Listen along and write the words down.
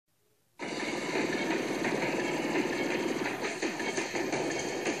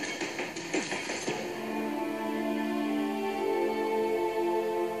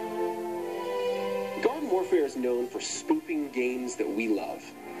is known for spoofing games that we love.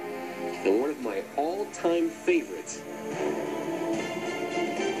 And one of my all-time favorites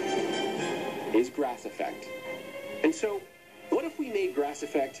is Grass Effect. And so, what if we made Grass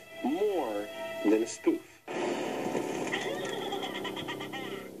Effect more than a spoof?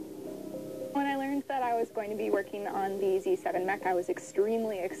 When I learned that I was going to be working on the Z7-Mech, I was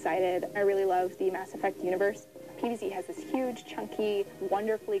extremely excited. I really loved the Mass Effect universe. PvZ has this huge, chunky,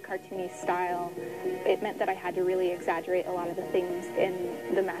 wonderfully cartoony style. It meant that I had to really exaggerate a lot of the things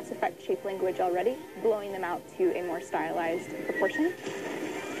in the Mass Effect shape language already, blowing them out to a more stylized proportion.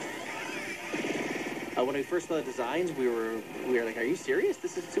 When we first saw the designs, we were like, are you serious?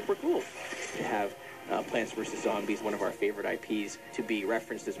 This is super cool. To have Plants vs. Zombies, one of our favorite IPs, to be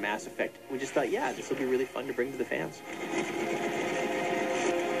referenced as Mass Effect. We just thought, yeah, this will be really fun to bring to the fans.